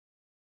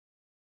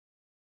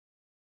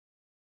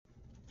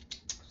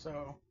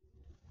So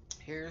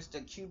here's the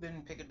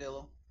Cuban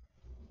picadillo,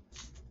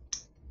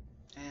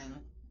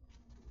 and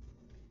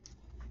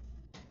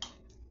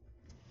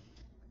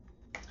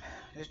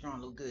this don't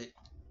look good.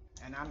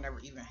 And I never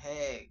even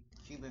had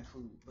Cuban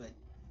food, but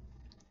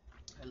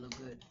it look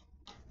good.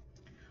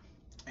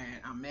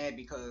 And I'm mad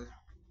because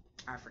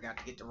I forgot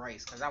to get the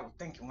rice. Cause I was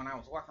thinking when I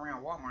was walking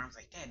around Walmart, I was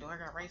like, Dad, do I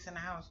got rice in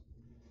the house?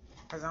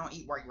 Cause I don't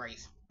eat white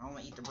rice. I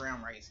only eat the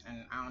brown rice,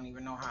 and I don't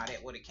even know how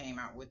that would have came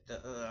out with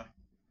the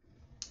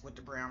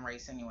brown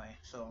rice anyway.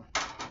 So,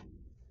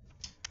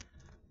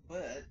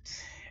 but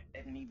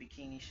Ebony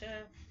Bikini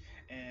Chef,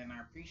 and I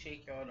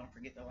appreciate y'all. Don't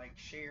forget to like,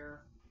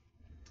 share,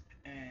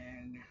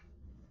 and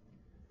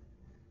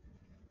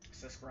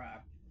subscribe.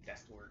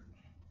 That's the word.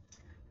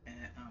 And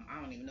I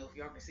don't even know if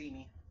y'all can see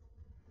me.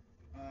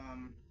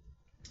 Um,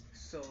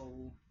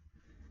 so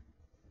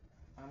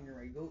I'm getting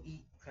ready to go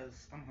eat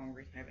because I'm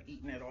hungry. I haven't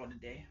eaten at all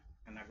today,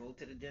 and I go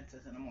to the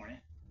dentist in the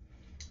morning.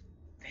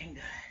 Thank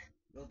God.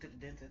 Go to the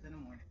dentist in the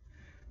morning.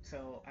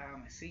 So I'm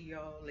gonna see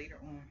y'all later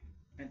on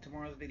in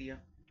tomorrow's video,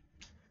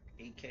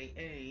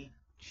 aka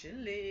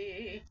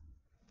Chili.